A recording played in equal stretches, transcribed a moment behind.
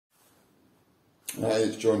Hi,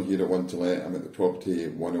 it's John here at One to Let. I'm at the property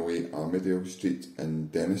 108 Armadale Street in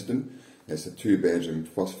Dennistoun. It's a 2-bedroom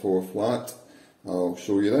first floor flat. I'll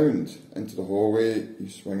show you around. Into the hallway, you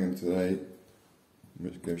swing into the right,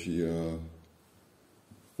 which gives you your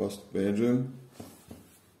first bedroom.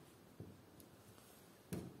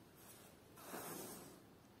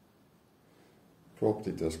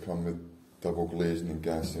 Property does come with double glazing and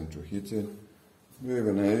gas central heating.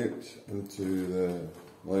 Moving out into the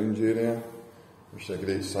lounge area, which is a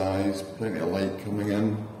great size, plenty of light coming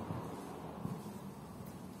in.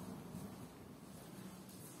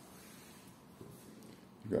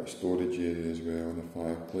 You've got a storage area as well and a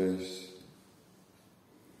fireplace.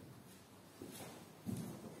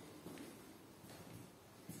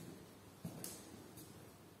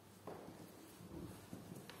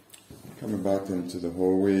 Coming back into the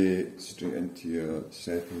hallway, straight into your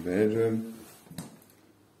second bedroom.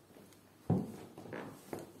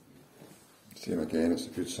 Same again, it's a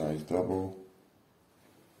good sized double.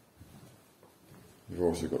 You've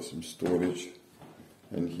also got some storage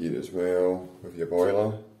in here as well with your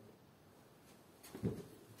boiler.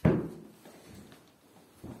 Coming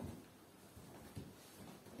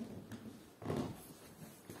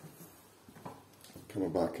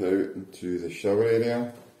back out into the shower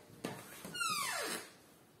area.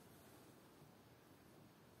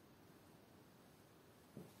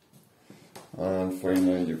 And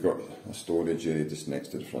finally, you've got a storage area just next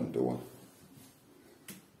to the front door.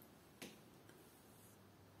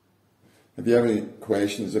 If you have any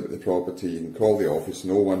questions about the property, you can call the office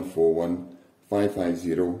on 0141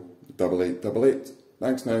 550 8888.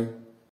 Thanks now.